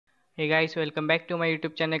Hey guys, welcome back to my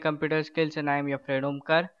YouTube channel Computer Skills, and I am your friend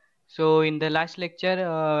Omkar. So in the last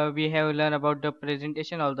lecture, we have learned about the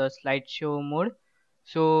presentation or the slideshow mode.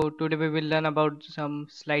 So today we will learn about some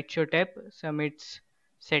slideshow tab, some its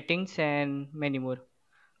settings and many more.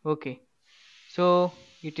 Okay, so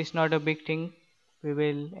it is not a big thing. We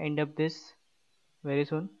will end up this very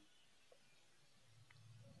soon.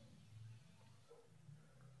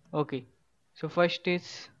 Okay, so first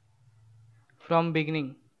is from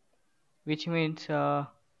beginning, which means your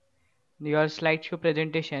slideshow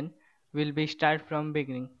presentation will be start from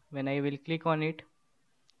beginning. When I will click on it,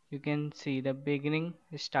 you can see the beginning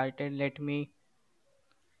started. Let me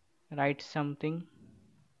write something.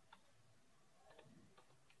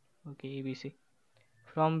 Okay, ABC.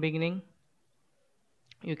 From beginning,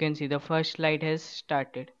 you can see the first slide has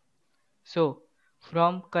started. So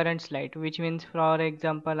from current slide, which means for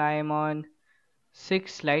example I am on 6th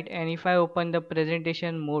slide, and if I open the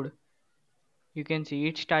presentation mode, you can see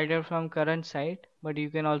it started from current slide, but you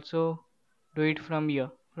can also do it from here,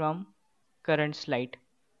 from current slide.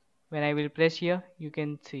 When I will press here, you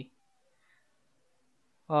can see,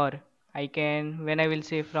 or I can, when I will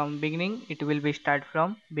say from beginning, it will be start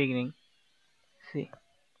from beginning. See,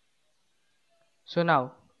 so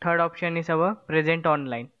now third option is our present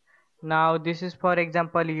online. Now this is, for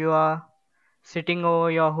example, you are sitting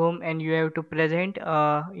over your home and you have to present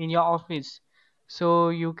in your office,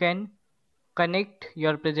 so you can connect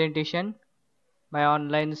your presentation by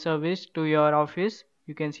online service to your office.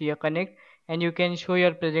 You can see a connect, and you can show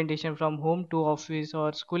your presentation from home to office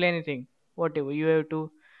or school, anything, whatever you have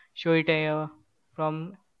to show it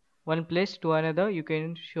from one place to another, you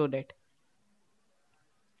can show that.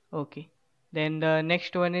 Okay, then the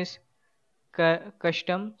next one is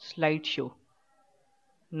custom slideshow.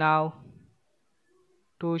 Now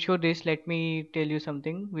to show this, let me tell you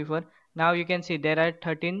something before. Now you can see there are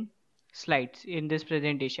 13 slides in this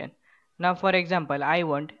presentation. Now for example, I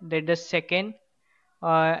want that the second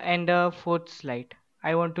and the fourth slide,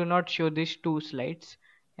 I want to not show these two slides,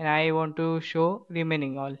 and I want to show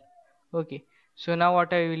remaining all. Okay, so now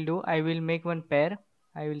what I will do, I will make one pair.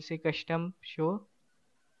 I will say custom show.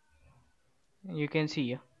 You can see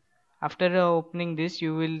here, after opening this,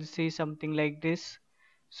 you will see something like this.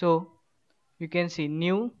 So you can see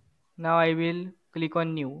new. Now I will click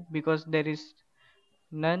on new because there is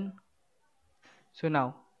none. So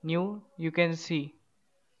now new, you can see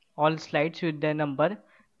all slides with the number.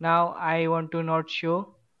 Now I want to not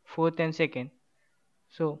show fourth and second.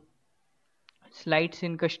 So slides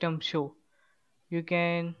in custom show, you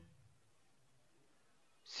can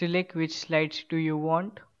select which slides do you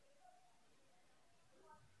want.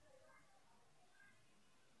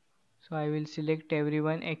 So I will select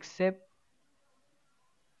everyone except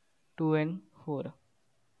 2 and 4,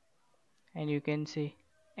 and you can say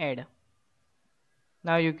add.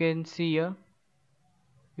 Now you can see here,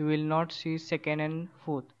 you will not see second and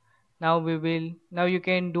fourth. Now now you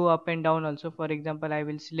can do up and down also. For example, I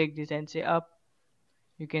will select this and say up.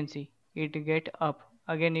 You can see it get up.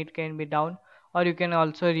 Again it can be down, or you can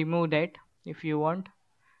also remove that if you want.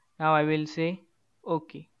 Now I will say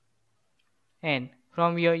OK, and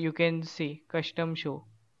from here you can see custom show,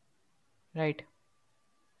 right?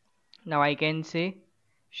 Now I can say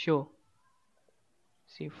show.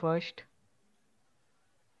 See, first,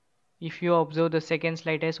 if you observe, the second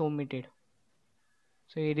slide has omitted,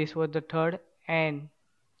 so it is for the third, and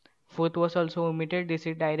fourth was also omitted. This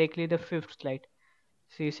is directly the fifth slide.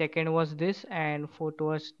 See, second was this and fourth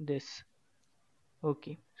was this.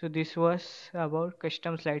 Okay, so this was about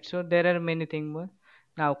custom slide. So there are many things more.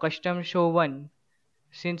 Now custom show one,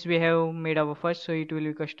 since we have made our first, so it will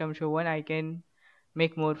be custom show one. I can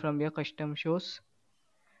make more from your custom shows.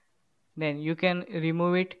 Then you can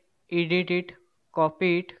remove it, edit it,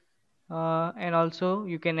 copy it, and also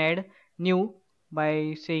you can add new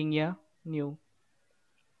by saying yeah new.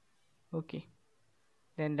 Okay,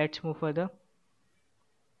 then let's move further.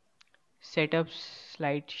 Setup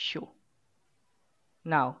slideshow.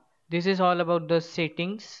 Now this is all about the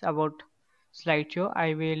settings about slideshow.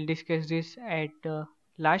 I will discuss this at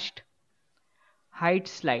last. Hide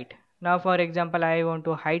slide. Now for example, I want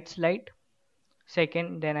to hide slide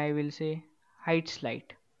second, then I will say hide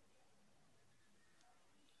slide.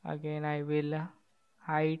 Again I will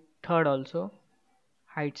hide third also,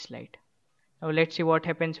 hide slide. Now let's see what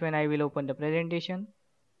happens when I will open the presentation.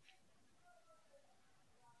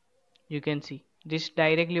 You can see this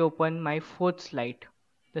directly open my fourth slide.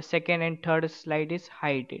 The second and third slide is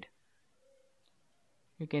hidden.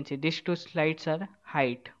 You can see these two slides are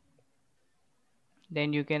hide.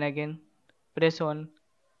 Then you can again press on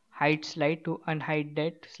hide slide to unhide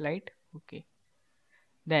that slide. Okay,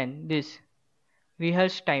 Then this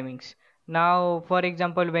rehearse timings. Now for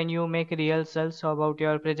example, when you make rehearsals about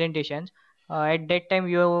your presentations, at that time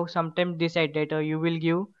you sometimes decide that you will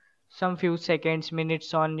give some few seconds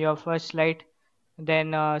minutes on your first slide,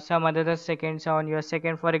 then some other seconds on your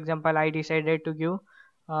second. For example, I decided to give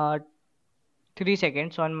uh, 3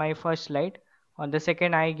 seconds on my first slide. On the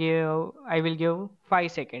second I will give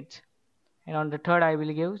 5 seconds, and on the third I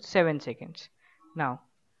will give 7 seconds. Now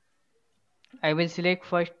I will select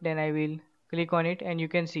first, then I will click on it, and you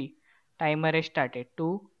can see timer has started.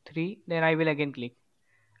 2, 3, then I will again click.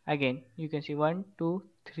 Again, you can see 1, 2,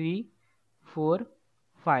 3, 4,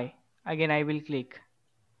 5. Again, I will click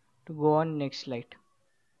to go on next slide.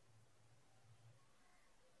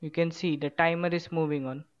 You can see the timer is moving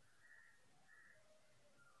on.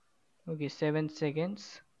 Okay, 7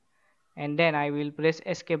 seconds. And then I will press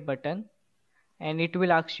escape button, and it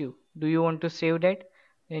will ask you, do you want to save that?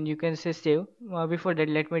 Then you can say save. Before that,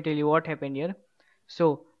 let me tell you what happened here.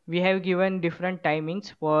 So we have given different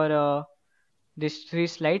timings for these three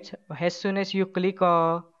slides. As soon as you click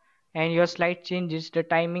and your slide changes, the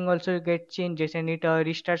timing also get changes, and it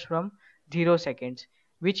restarts from 0 seconds,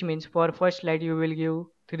 which means for first slide you will give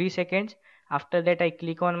 3 seconds. After that I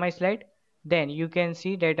click on my slide, then you can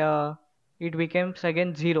see that it becomes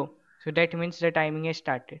again 0. So that means the timing has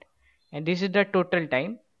started, and this is the total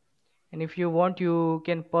time. And if you want, you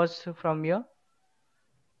can pause from here.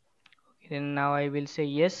 Then now I will say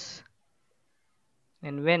yes.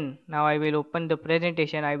 And when now I will open the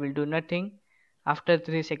presentation, I will do nothing. After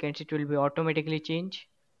 3 seconds it will be automatically change.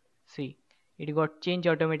 See, it got changed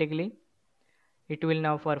automatically. It will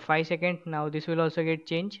now for 5 seconds. Now this will also get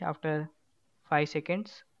changed after 5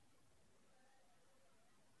 seconds.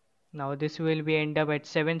 Now this will be end up at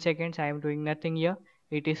 7 seconds. I am doing nothing here.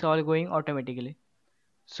 It is all going automatically.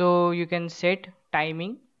 So you can set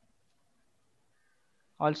timing.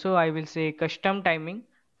 Also I will say custom timing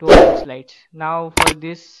to all slides. Now for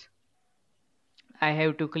this I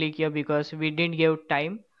have to click here because we didn't give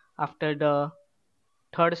time after the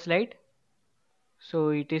third slide, so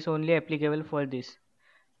it is only applicable for this.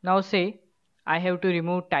 Now say I have to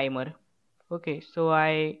remove timer. Okay, so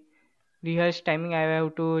I rehearse timing, I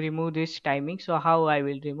have to remove this timing. So how I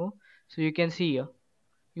will remove? So you can see here,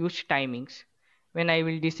 use timings. When I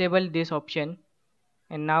will disable this option,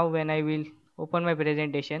 and now when I will open my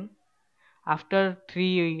presentation, after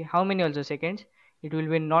 3 how many also seconds, it will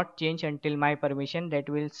be not change until my permission. That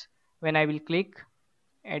will when I will click,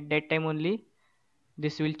 at that time only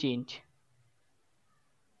this will change.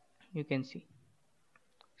 You can see.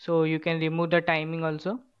 So you can remove the timing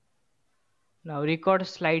also. Now record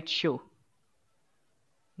slideshow.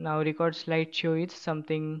 Now record slideshow is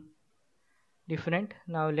something different.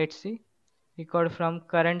 Now let's see, record from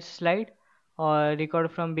current slide or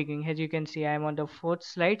record from beginning. As you can see, I am on the fourth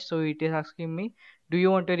slide, so it is asking me, do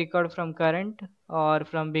you want to record from current or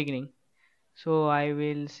from beginning? So I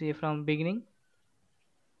will say from beginning.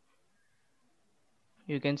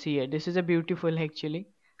 You can see here, this is a beautiful, actually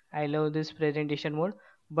I love this presentation mode.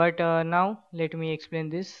 But now let me explain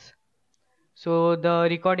this. So the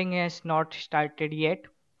recording has not started yet.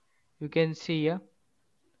 You can see here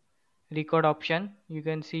record option. You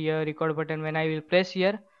can see here record button. When I will press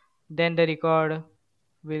here, then the recording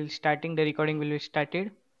will be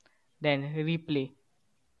started. Then replay.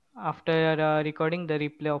 After recording, the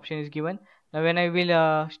replay option is given. Now when I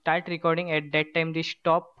will start recording, at that time the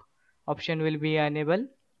stop option will be enabled.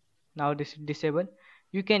 Now this is disabled.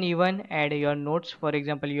 You can even add your notes. For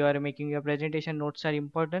example, you are making your presentation, notes are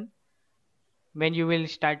important. When you will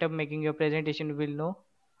start up making your presentation, you will know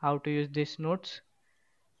how to use these notes.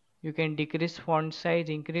 You can decrease font size,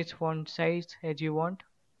 increase font size as you want.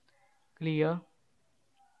 Clear.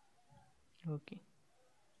 Okay,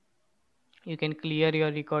 you can clear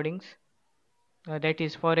your recordings. That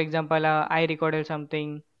is, for example, I recorded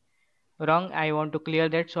something wrong, I want to clear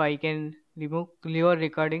that, so I can remove clear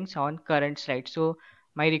recordings on current slide. So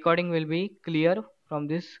my recording will be clear from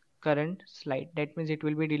this current slide. That means it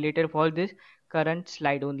will be deleted for this current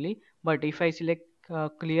slide only. But if I select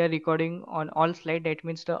clear recording on all slide, that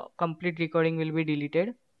means the complete recording will be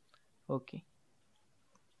deleted. Okay,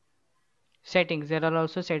 settings, there are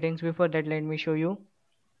also settings. Before that, let me show you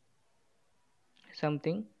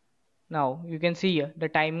something. Now you can see here the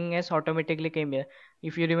timing has automatically came here.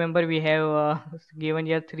 If you remember, we have given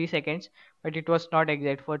here 3 seconds, but it was not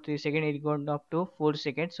exact for 3 seconds, it gone up to 4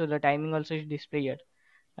 seconds. So the timing also is displayed here.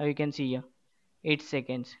 Now you can see here 8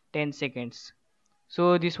 seconds, 10 seconds.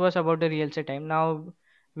 So this was about the real set time. Now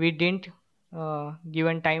we didn't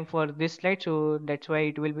given time for this slide, so that's why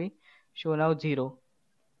it will be show now 0.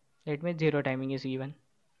 That means 0 timing is given.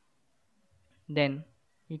 Then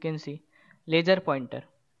you can see laser pointer.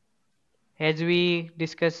 As we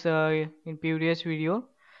discussed in previous video,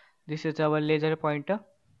 this is our laser pointer.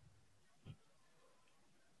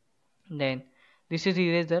 Then this is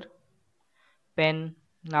eraser, pen.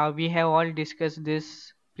 Now we have all discussed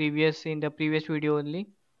this previous in the previous video only.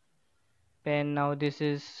 Pen. Now this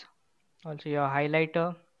is also your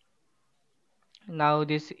highlighter. Now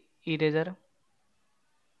this eraser,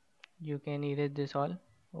 you can erase this all.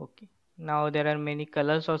 Okay. Now there are many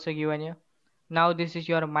colors also given here. Now this is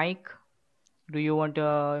your mic. Do you want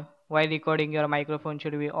while recording your microphone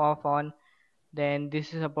should be off on? Then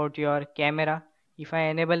this is about your camera. If I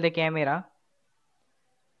enable the camera,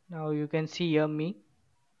 now you can see here me.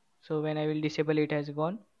 So when I will disable it has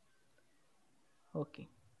gone. Okay.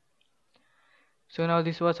 So now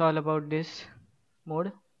this was all about this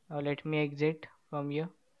mode. Now let me exit from here.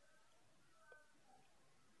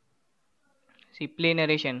 See play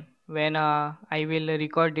narration. When I will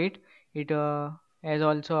record it, it has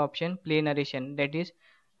also option play narration. That is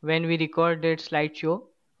when we record that slideshow,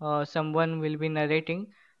 someone will be narrating.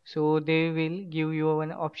 So they will give you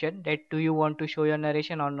an option that do you want to show your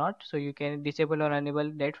narration or not. So you can disable or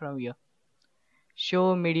enable that from here.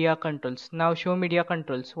 Show media controls. Now show media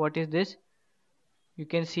controls. What is this? You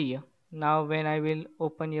can see here. Now when I will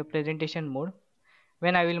open your presentation mode,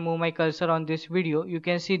 when I will move my cursor on this video, you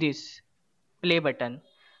can see this play button.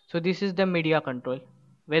 So this is the media control,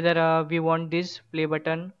 whether we want this play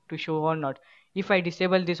button to show or not. If I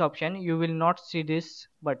disable this option, you will not see this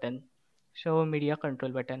button, show media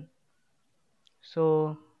control button.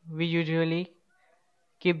 So we usually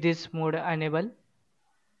keep this mode enable.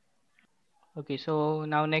 Okay, so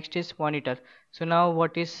now next is monitor. So now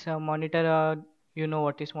what is monitor? You know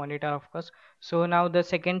what is monitor, of course. So now the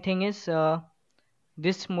second thing is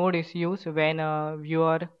this mode is used when you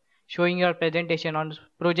are showing your presentation on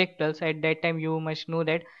projectors. At that time you must know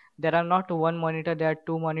that there are not one monitor, there are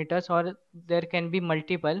two monitors, or there can be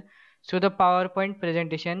multiple. So the PowerPoint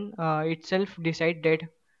presentation itself decide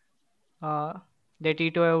uh, that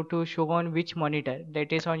it have to show on which monitor,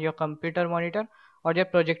 that is on your computer monitor or your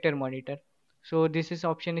projector monitor. So this is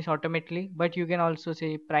option is automatically, but you can also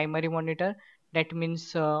say primary monitor, that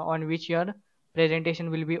means on which your presentation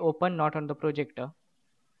will be open, not on the projector.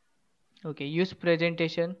 Okay, use presenter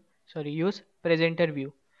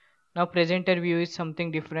view. Now presenter view is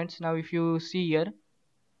something different. Now if you see here,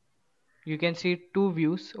 you can see two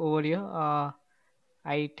views over here.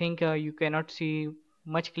 I think you cannot see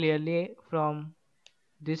much clearly from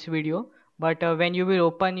this video, but when you will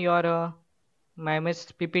open your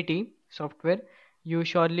MS PPT software, you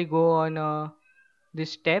surely go on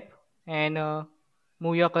this tab and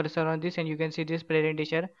move your cursor on this, and you can see this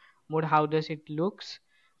presentation mode, how does it looks,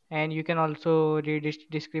 and you can also read its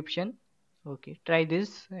description. Okay, try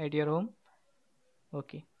this at your home.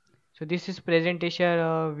 Okay, so this is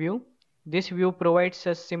presentation view. This view provides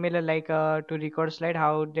a similar like to record slide,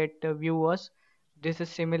 how that view was. This is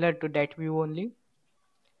similar to that view only.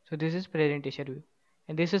 So this is presentation view,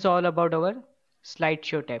 and this is all about our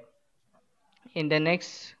slideshow tab. In the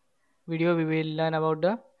next video we will learn about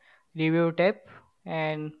the review tab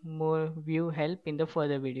and more view help in the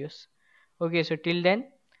further videos. Okay, so till then,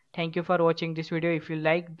 thank you for watching this video. If you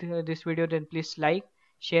liked this video, then please like,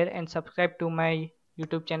 share and subscribe to my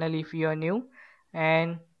YouTube channel if you are new.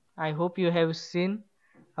 And I hope you have seen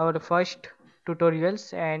our first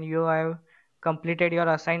tutorials and you have completed your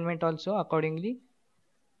assignment also accordingly.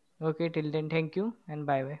 Okay, till then, thank you and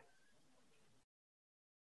bye bye.